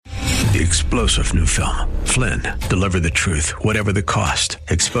The explosive new film, Flynn, deliver the truth, whatever the cost,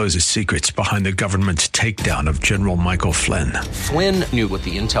 exposes secrets behind the government's takedown of General Michael Flynn. Flynn knew what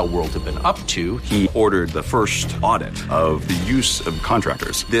the intel world had been up to. He ordered the first audit of the use of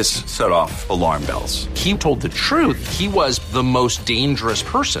contractors. This set off alarm bells. He told the truth. He was the most dangerous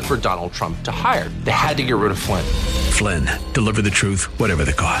person for Donald Trump to hire. They had to get rid of Flynn. Flynn, deliver the truth, whatever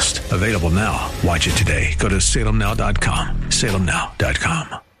the cost. Available now. Watch it today. Go to salemnow.com.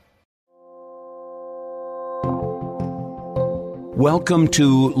 salemnow.com. Welcome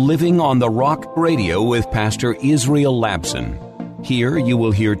to Living on the Rock Radio with Pastor Israel Labson. Here you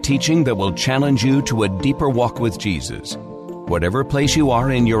will hear teaching that will challenge you to a deeper walk with Jesus. Whatever place you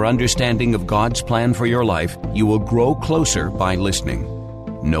are in your understanding of God's plan for your life, you will grow closer by listening.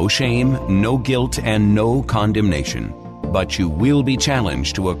 No shame, no guilt, and no condemnation. But you will be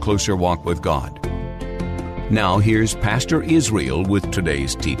challenged to a closer walk with God. Now here's Pastor Israel with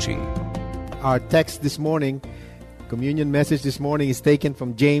today's teaching. Our text this morning, communion message this morning, is taken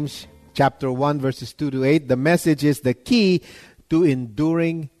from James chapter 1 verses 2 to 8. The message is the key to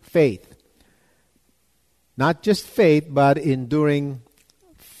enduring faith. Not just faith, but enduring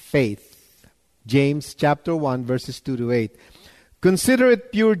faith. James chapter 1 verses 2 to 8. Consider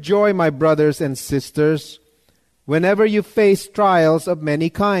it pure joy, my brothers and sisters, whenever you face trials of many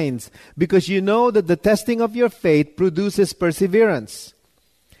kinds, because you know that the testing of your faith produces perseverance.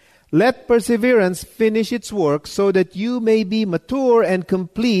 Let perseverance finish its work so that you may be mature and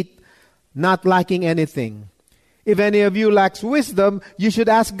complete, not lacking anything. If any of you lacks wisdom, you should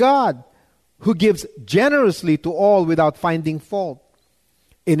ask God, who gives generously to all without finding fault,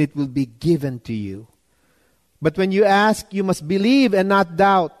 and it will be given to you. But when you ask, you must believe and not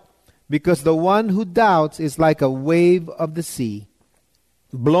doubt, because the one who doubts is like a wave of the sea,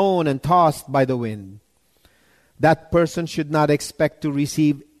 blown and tossed by the wind. That person should not expect to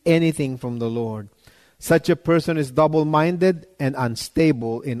receive anything from the Lord. Such a person is double-minded and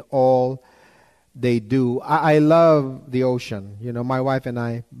unstable in all they do. I love the ocean. You know, my wife and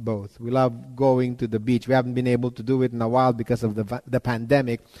I both. We love going to the beach. We haven't been able to do it in a while because of the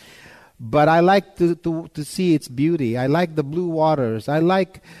pandemic. But I like to see its beauty. I like the blue waters. I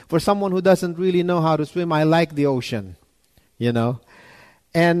like, for someone who doesn't really know how to swim, I like the ocean, you know.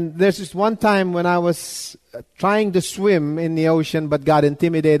 And there's this one time when I was trying to swim in the ocean but got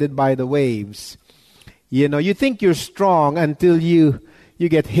intimidated by the waves. You know, you think you're strong until you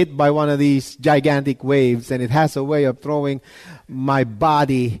get hit by one of these gigantic waves, and it has a way of throwing my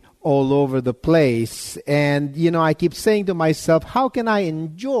body all over the place. And, you know, I keep saying to myself, how can I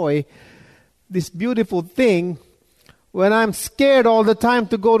enjoy this beautiful thing when I'm scared all the time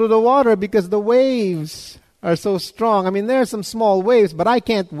to go to the water because the waves are so strong? I mean, there are some small waves, but I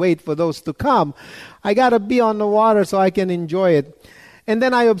can't wait for those to come. I got to be on the water so I can enjoy it. And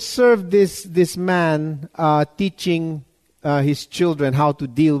then I observed this man teaching his children how to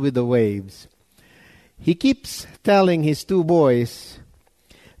deal with the waves. He keeps telling his two boys,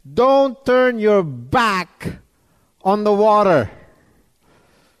 don't turn your back on the water.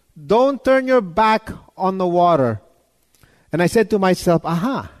 Don't turn your back on the water. And I said to myself,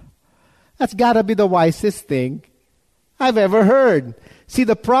 that's got to be the wisest thing I've ever heard. See,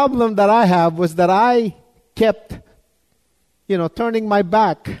 the problem that I have was that I kept, turning my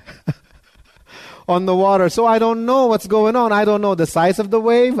back on the water. So I don't know what's going on. I don't know the size of the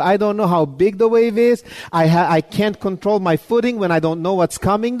wave. I don't know how big the wave is. I can't control my footing when I don't know what's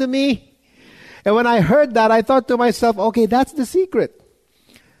coming to me. And when I heard that, I thought to myself, okay, that's the secret.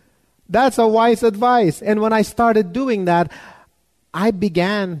 That's a wise advice. And when I started doing that, I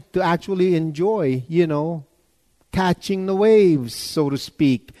began to actually enjoy, catching the waves, so to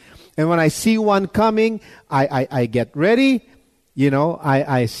speak. And when I see one coming, I get ready,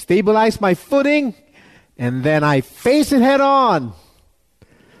 I stabilize my footing, and then I face it head on.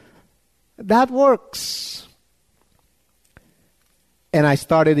 That works. And I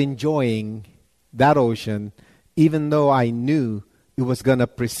started enjoying that ocean, even though I knew it was going to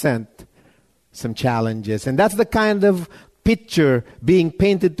present some challenges. And that's the kind of picture being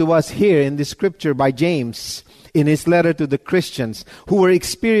painted to us here in the scripture by James in his letter to the Christians who were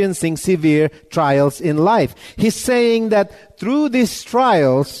experiencing severe trials in life. He's saying that through these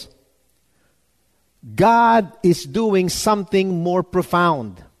trials, God is doing something more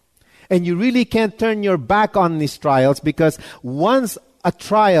profound. And you really can't turn your back on these trials, because once a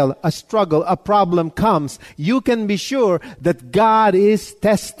trial, a struggle, a problem comes, you can be sure that God is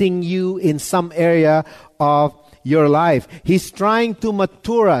testing you in some area of your life. He's trying to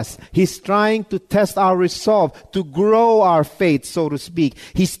mature us. He's trying to test our resolve, to grow our faith, so to speak.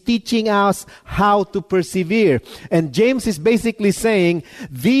 He's teaching us how to persevere. And James is basically saying,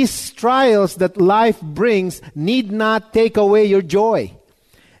 these trials that life brings need not take away your joy.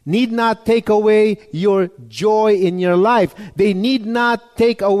 Need not take away your joy in your life. They need not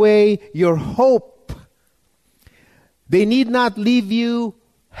take away your hope. They need not leave you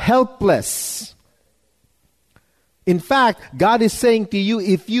helpless. In fact, God is saying to you,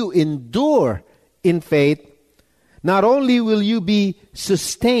 if you endure in faith, not only will you be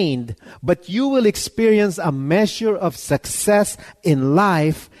sustained, but you will experience a measure of success in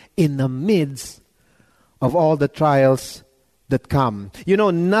life in the midst of all the trials that come. You know,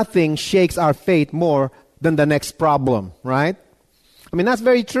 nothing shakes our faith more than the next problem, right? I mean, that's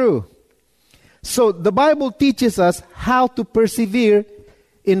very true. So the Bible teaches us how to persevere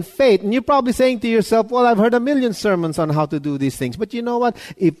in faith. And you're probably saying to yourself, well, I've heard a million sermons on how to do these things. But you know what?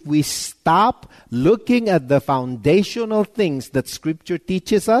 If we stop looking at the foundational things that Scripture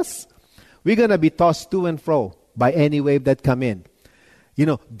teaches us, we're going to be tossed to and fro by any wave that come in. You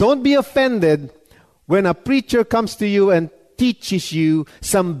know, don't be offended when a preacher comes to you and teaches you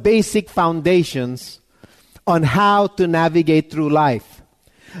some basic foundations on how to navigate through life.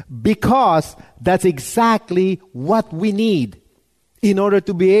 Because that's exactly what we need in order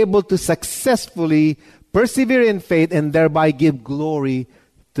to be able to successfully persevere in faith and thereby give glory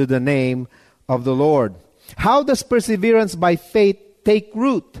to the name of the Lord. How does perseverance by faith take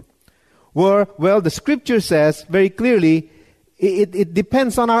root? Well, the Scripture says very clearly, it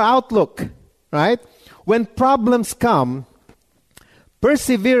depends on our outlook, right? When problems come,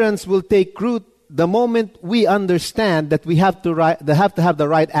 perseverance will take root the moment we understand that we have to have the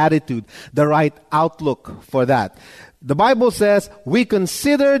right attitude, the right outlook for that. The Bible says we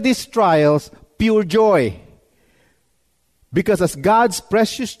consider these trials pure joy. Because as God's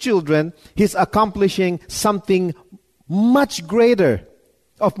precious children, He's accomplishing something much greater,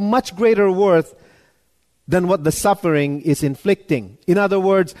 of much greater worth than what the suffering is inflicting. In other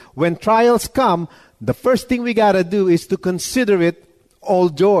words, when trials come, the first thing we got to do is to consider it all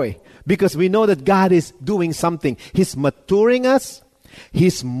joy. Because we know that God is doing something. He's maturing us.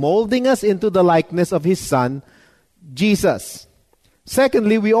 He's molding us into the likeness of His Son, Jesus.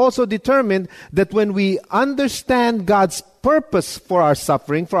 Secondly, we also determined that when we understand God's purpose for our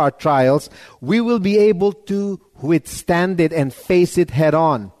suffering, for our trials, we will be able to withstand it and face it head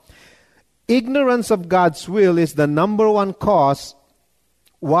on. Ignorance of God's will is the number one cause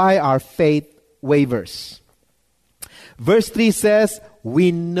why our faith wavers. Verse 3 says,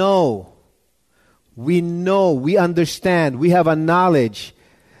 we know, we understand, we have a knowledge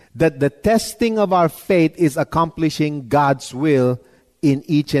that the testing of our faith is accomplishing God's will in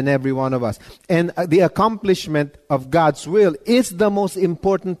each and every one of us. And the accomplishment of God's will is the most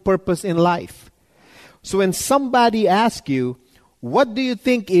important purpose in life. So when somebody asks you, what do you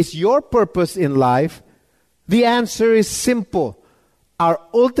think is your purpose in life? The answer is simple. Our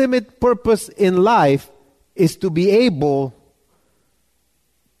ultimate purpose in life is to be able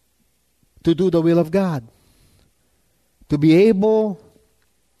to do the will of God. To be able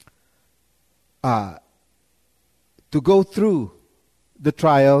to go through the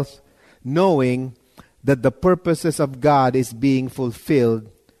trials knowing that the purposes of God is being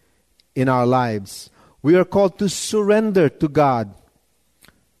fulfilled in our lives. We are called to surrender to God.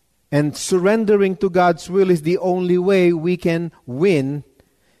 And surrendering to God's will is the only way we can win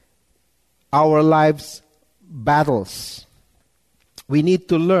our life's battles. We need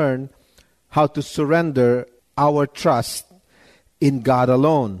to learn how to surrender our trust in God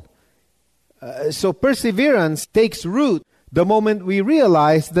alone. So perseverance takes root the moment we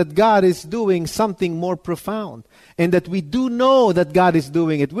realize that God is doing something more profound and that we do know that God is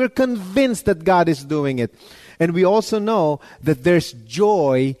doing it. We're convinced that God is doing it. And we also know that there's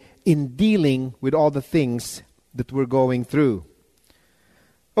joy in dealing with all the things that we're going through.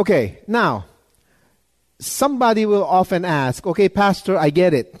 Okay, now, somebody will often ask, okay, Pastor, I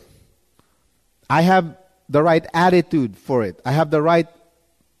get it. I have the right attitude for it. I have the right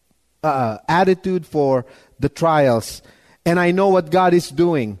attitude for the trials. And I know what God is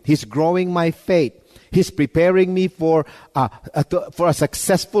doing. He's growing my faith. He's preparing me for a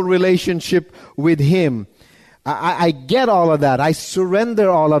successful relationship with Him. I get all of that. I surrender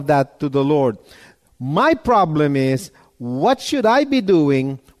all of that to the Lord. My problem is, what should I be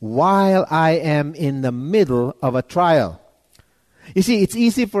doing while I am in the middle of a trial? You see, it's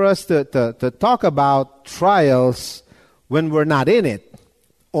easy for us to talk about trials when we're not in it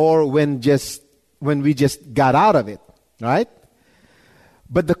or when we just got out of it, right?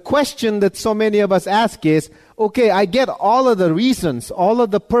 But the question that so many of us ask is, okay, I get all of the reasons, all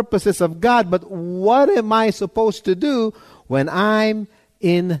of the purposes of God, but what am I supposed to do when I'm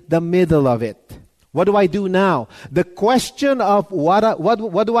in the middle of it? What do I do now? The question of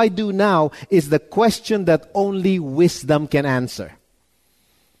what do I do now is the question that only wisdom can answer.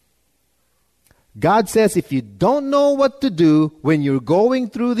 God says if you don't know what to do when you're going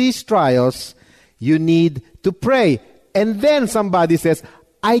through these trials, you need to pray. And then somebody says,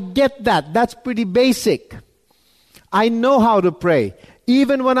 I get that. That's pretty basic. I know how to pray.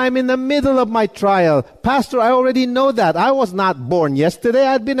 Even when I'm in the middle of my trial. Pastor, I already know that. I was not born yesterday.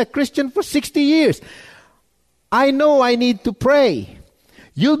 I've been a Christian for 60 years. I know I need to pray.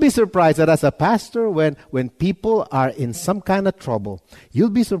 You'll be surprised that as a pastor, when people are in some kind of trouble, you'll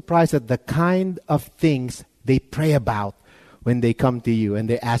be surprised at the kind of things they pray about when they come to you and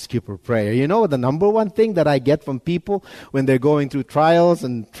they ask you for prayer. You know, the number one thing that I get from people when they're going through trials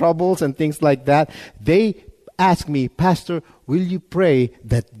and troubles and things like that, they ask me, Pastor, will you pray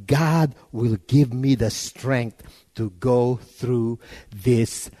that God will give me the strength to go through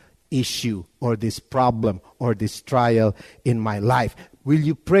this issue or this problem or this trial in my life? Will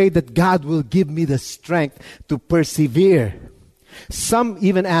you pray that God will give me the strength to persevere? Some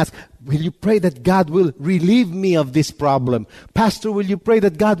even ask, will you pray that God will relieve me of this problem? Pastor, will you pray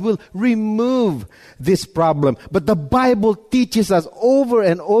that God will remove this problem? But the Bible teaches us over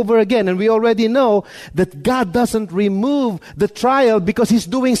and over again, and we already know that God doesn't remove the trial because He's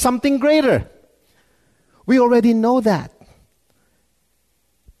doing something greater. We already know that.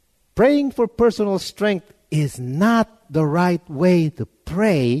 Praying for personal strength is not the right way to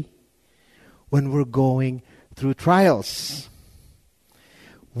pray when we're going through trials.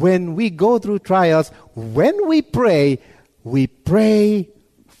 When we go through trials, when we pray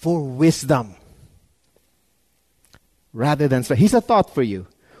for wisdom rather than strength. Here's a thought for you.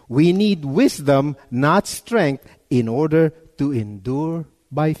 We need wisdom, not strength, in order to endure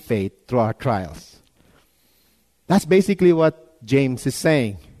by faith through our trials. That's basically what James is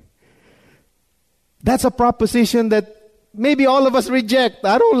saying. That's a proposition that maybe all of us reject.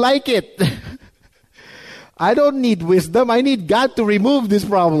 I don't like it. I don't need wisdom. I need God to remove this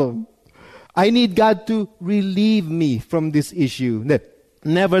problem. I need God to relieve me from this issue.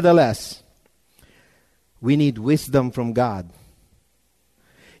 Nevertheless, we need wisdom from God.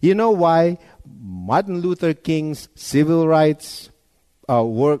 You know why Martin Luther King's civil rights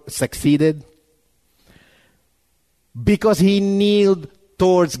work succeeded? Because he kneeled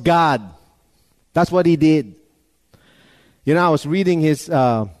towards God. That's what he did. You know, I was reading his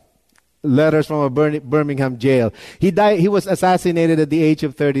letters from a Birmingham jail. He died. He was assassinated at the age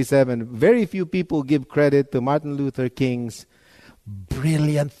of 37. Very few people give credit to Martin Luther King's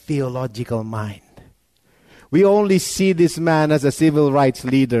brilliant theological mind. We only see this man as a civil rights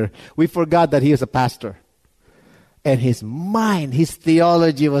leader. We forgot that he was a pastor. And his mind, his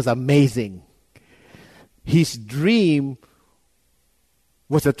theology was amazing. His dream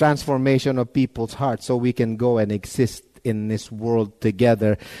was a transformation of people's hearts so we can go and exist in this world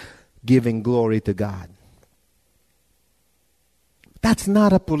together, giving glory to God. That's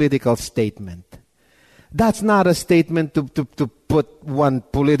not a political statement. That's not a statement to put one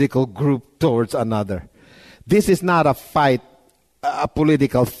political group towards another. This is not a fight, a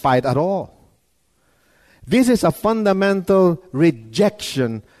political fight at all. This is a fundamental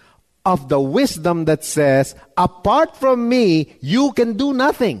rejection of the wisdom that says, apart from me, you can do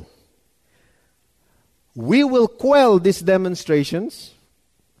nothing. We will quell these demonstrations.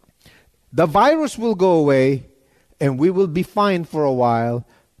 The virus will go away, and we will be fine for a while,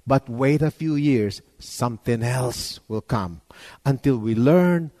 but wait a few years, something else will come until we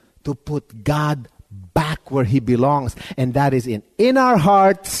learn to put God back where He belongs, and that is in our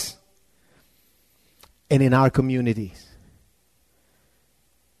hearts and in our communities.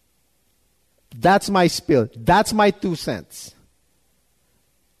 That's my spiel. That's my 2 cents.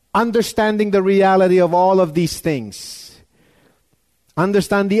 Understanding the reality of all of these things.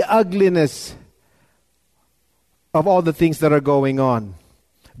 Understand the ugliness of all the things that are going on.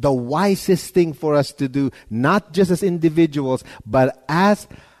 The wisest thing for us to do, not just as individuals, but as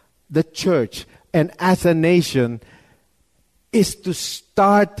the church and as a nation, is to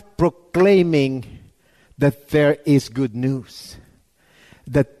start proclaiming that there is good news.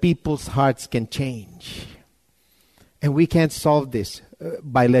 That people's hearts can change. And we can't solve this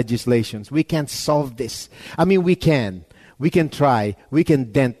by legislations. We can't solve this. I mean, we can. We can try. We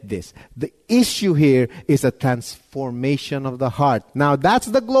can dent this. The issue here is a transformation of the heart. Now, that's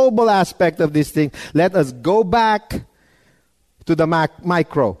the global aspect of this thing. Let us go back to the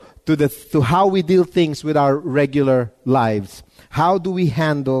micro, to how we deal things with our regular lives. How do we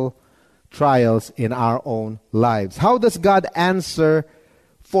handle trials in our own lives? How does God answer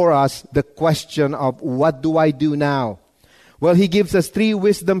for us the question of what do I do now? Well, He gives us 3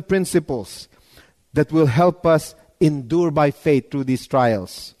 wisdom principles that will help us endure by faith through these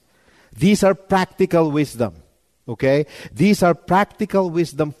trials. These are practical wisdom, okay? These are practical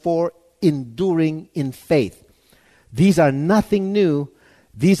wisdom for enduring in faith. These are nothing new.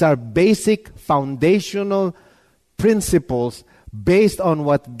 These are basic foundational principles based on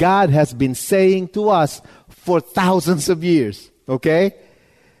what God has been saying to us for thousands of years, okay?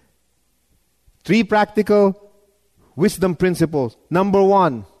 3 practical wisdom principles. Number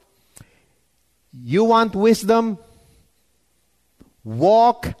 1, you want wisdom?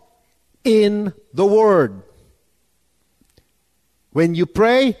 Walk in the Word. When you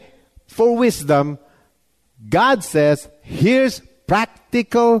pray for wisdom, God says, here's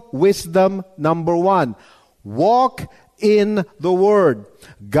practical wisdom number 1. Walk in the Word.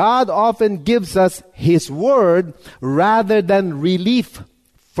 God often gives us His Word rather than relief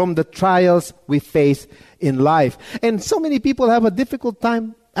from the trials we face in life. And so many people have a difficult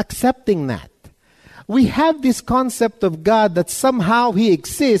time accepting that. We have this concept of God that somehow He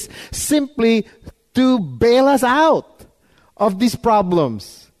exists simply to bail us out of these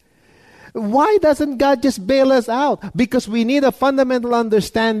problems. Why doesn't God just bail us out? Because we need a fundamental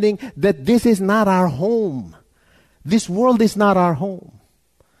understanding that this is not our home. This world is not our home.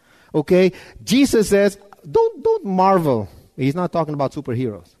 Okay? Jesus says, don't marvel. He's not talking about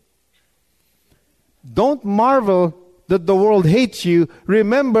superheroes. Don't marvel that the world hates you.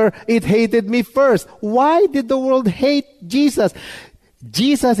 Remember, it hated me first. Why did the world hate Jesus?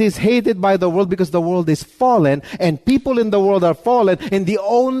 Jesus is hated by the world because the world is fallen and people in the world are fallen, and the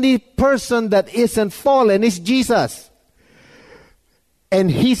only person that isn't fallen is Jesus. And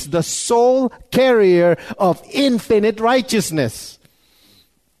He's the sole carrier of infinite righteousness.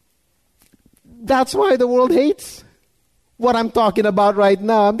 That's why the world hates what I'm talking about right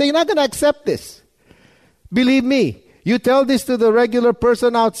now. They're not going to accept this. Believe me, you tell this to the regular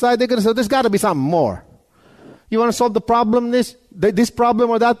person outside, they're going to say, there's got to be something more. You want to solve the problem, this problem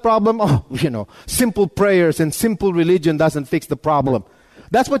or that problem? Oh, simple prayers and simple religion doesn't fix the problem.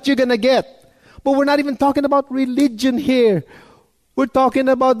 That's what you're going to get. But we're not even talking about religion here. We're talking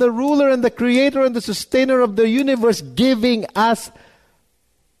about the ruler and the creator and the sustainer of the universe giving us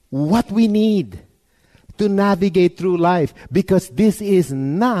what we need to navigate through life, because this is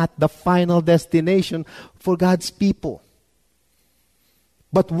not the final destination for God's people.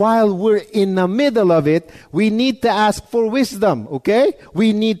 But while we're in the middle of it, we need to ask for wisdom, okay?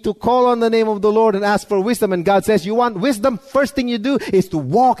 We need to call on the name of the Lord and ask for wisdom. And God says, you want wisdom? First thing you do is to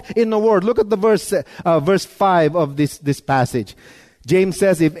walk in the Word. Look at the verse 5 of this passage. James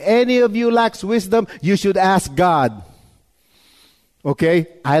says, if any of you lacks wisdom, you should ask God. Okay?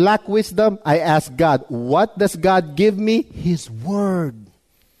 I lack wisdom, I ask God. What does God give me? His Word.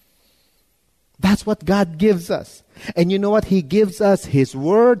 That's what God gives us. And you know what? He gives us His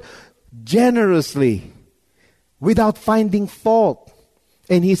Word generously, without finding fault.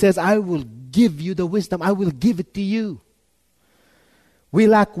 And He says, I will give you the wisdom. I will give it to you. We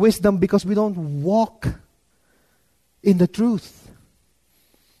lack wisdom because we don't walk in the truth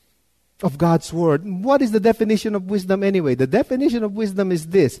of God's Word. What is the definition of wisdom anyway? The definition of wisdom is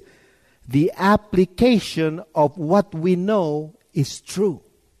this: the application of what we know is true.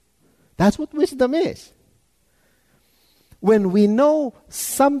 That's what wisdom is. When we know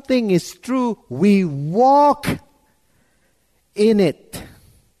something is true, we walk in it.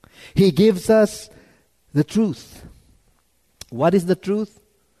 He gives us the truth. What is the truth?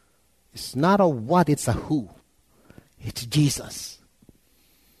 It's not a what, it's a who. It's Jesus.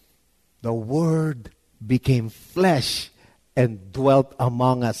 The Word became flesh and dwelt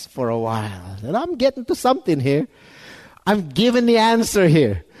among us for a while. And I'm getting to something here. I'm giving the answer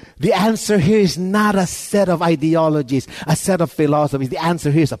here. The answer here is not a set of ideologies, a set of philosophies. The answer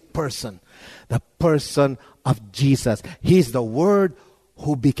here is a person. The person of Jesus. He's the Word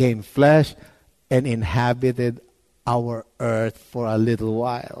who became flesh and inhabited our earth for a little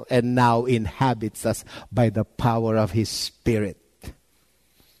while, and now inhabits us by the power of His Spirit.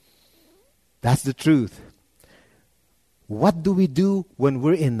 That's the truth. What do we do when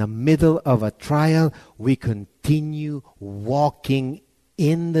we're in the middle of a trial? We continue walking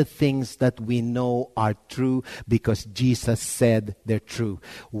in the things that we know are true because Jesus said they're true.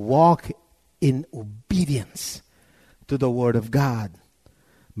 Walk in obedience to the Word of God.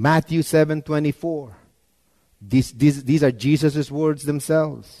 Matthew 7:24. These are Jesus' words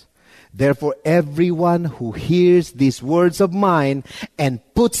themselves. Therefore, everyone who hears these words of mine and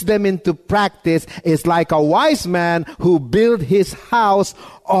puts them into practice is like a wise man who built his house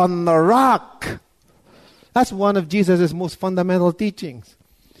on the rock. That's one of Jesus' most fundamental teachings.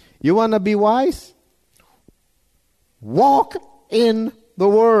 You want to be wise? Walk in the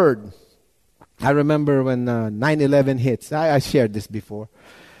Word. I remember when 9/11 hits. I shared this before.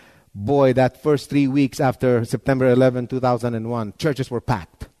 Boy, that first 3 weeks after September 11, 2001, churches were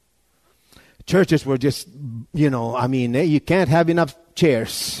packed. Churches were just, you can't have enough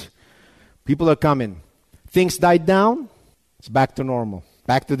chairs. People are coming. Things died down. It's back to normal.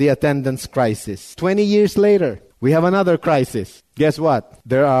 Back to the attendance crisis. 20 years later, we have another crisis. Guess what?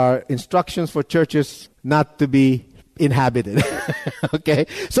 There are instructions for churches not to be inhabited. Okay?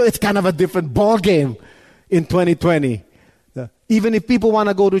 So it's kind of a different ball game in 2020. Even if people want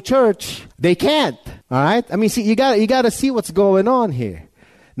to go to church, they can't. All right? I mean, see, you got to see what's going on here.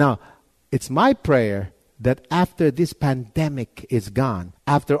 Now, it's my prayer that after this pandemic is gone,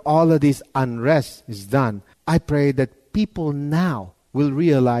 after all of this unrest is done, I pray that people now will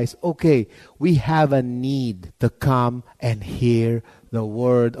realize, okay, we have a need to come and hear the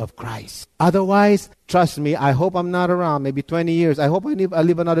word of Christ. Otherwise, trust me, I hope I'm not around, maybe 20 years. I hope I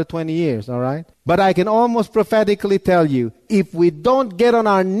live another 20 years, all right? But I can almost prophetically tell you, if we don't get on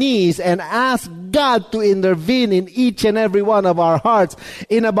our knees and ask God to intervene in each and every one of our hearts,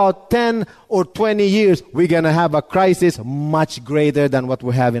 in about 10 or 20 years, we're going to have a crisis much greater than what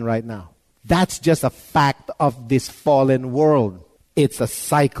we're having right now. That's just a fact of this fallen world. It's a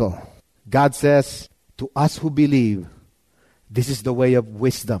cycle. God says to us who believe, this is the way of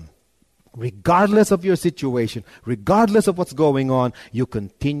wisdom. Regardless of your situation, regardless of what's going on, you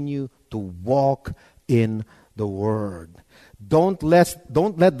continue to walk in the Word. Don't let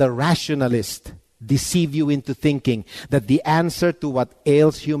the rationalist deceive you into thinking that the answer to what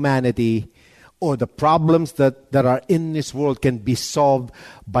ails humanity or the problems that are in this world can be solved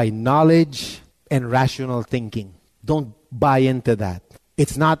by knowledge and rational thinking. Don't buy into that.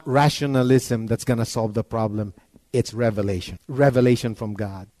 It's not rationalism that's going to solve the problem. It's revelation. Revelation from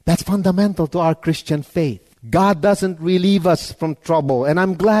God. That's fundamental to our Christian faith. God doesn't relieve us from trouble, and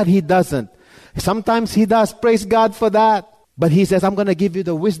I'm glad He doesn't. Sometimes He does. Praise God for that. But He says, I'm going to give you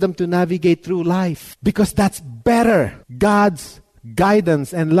the wisdom to navigate through life, because that's better. God's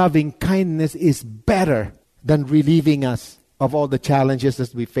guidance and loving kindness is better than relieving us of all the challenges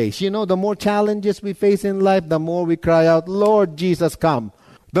that we face. You know, the more challenges we face in life, the more we cry out, Lord Jesus, come.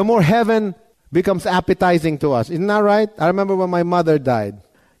 The more heaven becomes appetizing to us. Isn't that right? I remember when my mother died.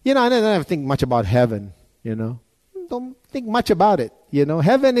 I didn't ever think much about heaven, Don't think much about it,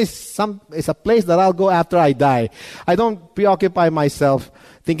 Heaven is a place that I'll go after I die. I don't preoccupy myself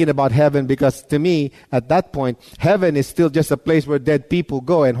thinking about heaven, because to me, at that point, heaven is still just a place where dead people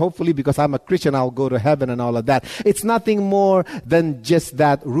go. And hopefully, because I'm a Christian, I'll go to heaven and all of that. It's nothing more than just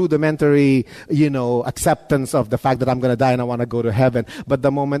that rudimentary, acceptance of the fact that I'm going to die and I want to go to heaven. But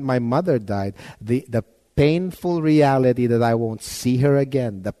the moment my mother died, the painful reality that I won't see her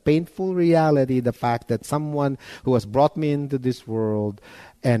again, the painful reality, the fact that someone who has brought me into this world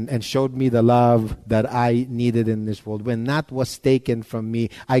and showed me the love that I needed in this world, when that was taken from me,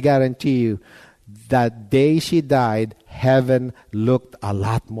 I guarantee you, that day she died, heaven looked a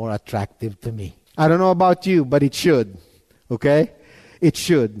lot more attractive to me. I don't know about you, but it should. Okay? It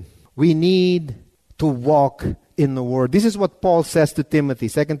should. We need to walk in the Word. This is what Paul says to Timothy,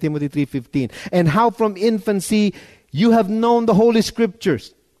 2 Timothy 3:15. And how from infancy you have known the Holy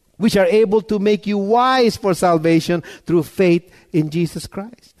Scriptures, which are able to make you wise for salvation through faith in Jesus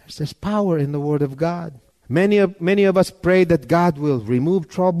Christ. There's power in the Word of God. Many of us pray that God will remove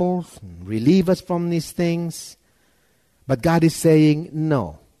troubles, relieve us from these things. But God is saying,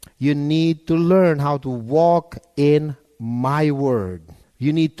 no. You need to learn how to walk in my Word.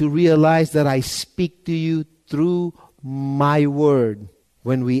 You need to realize that I speak to you through my Word.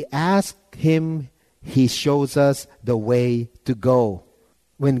 When we ask Him, He shows us the way to go.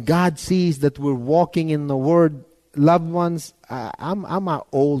 When God sees that we're walking in the Word, loved ones, I'm an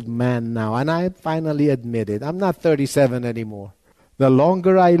old man now, and I finally admit it. I'm not 37 anymore. The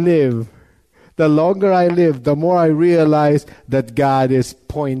longer I live, the more I realize that God is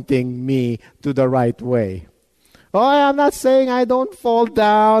pointing me to the right way. Oh, I'm not saying I don't fall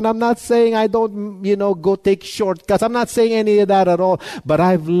down. I'm not saying I don't, go take shortcuts. I'm not saying any of that at all. But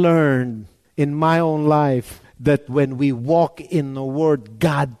I've learned in my own life that when we walk in the Word,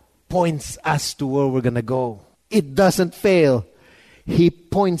 God points us to where we're going to go. It doesn't fail. He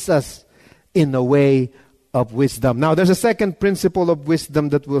points us in the way of wisdom. Now, there's a second principle of wisdom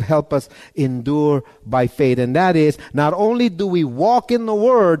that will help us endure by faith, and that is, not only do we walk in the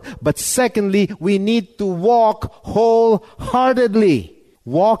Word, but secondly, we need to walk wholeheartedly.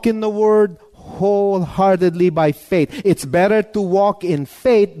 Walk in the Word wholeheartedly by faith. It's better to walk in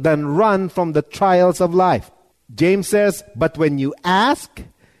faith than run from the trials of life. James says, but when you ask,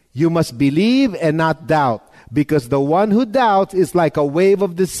 you must believe and not doubt, because the one who doubts is like a wave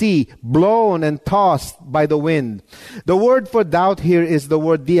of the sea, blown and tossed by the wind. The word for doubt here is the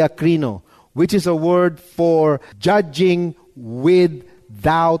word diakrino, which is a word for judging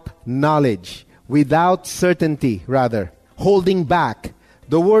without knowledge, without certainty, rather, holding back.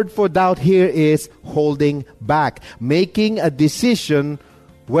 The word for doubt here is holding back, making a decision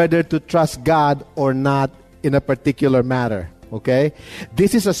whether to trust God or not in a particular matter. Okay?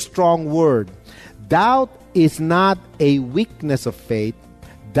 This is a strong word. Doubt is not a weakness of faith.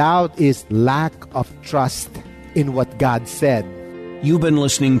 Doubt is lack of trust in what God said. You've been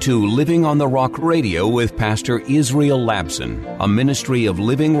listening to Living on the Rock Radio with Pastor Israel Labson, a ministry of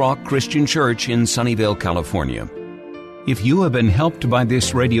Living Rock Christian Church in Sunnyvale, California. If you have been helped by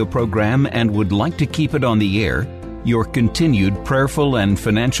this radio program and would like to keep it on the air, your continued prayerful and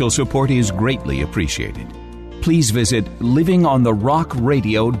financial support is greatly appreciated. Please visit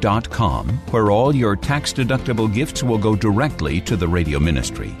livingontherockradio.com, where all your tax-deductible gifts will go directly to the radio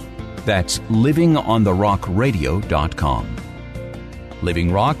ministry. That's livingontherockradio.com.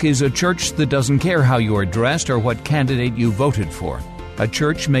 Living Rock is a church that doesn't care how you are dressed or what candidate you voted for. A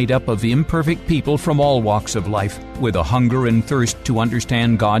church made up of imperfect people from all walks of life with a hunger and thirst to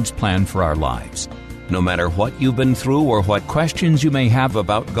understand God's plan for our lives. No matter what you've been through or what questions you may have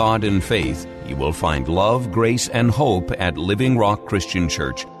about God and faith, you will find love, grace, and hope at Living Rock Christian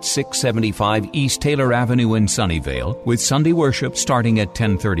Church, 675 East Taylor Avenue in Sunnyvale, with Sunday worship starting at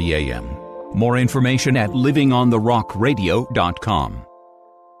 10:30 a.m. More information at livingontherockradio.com.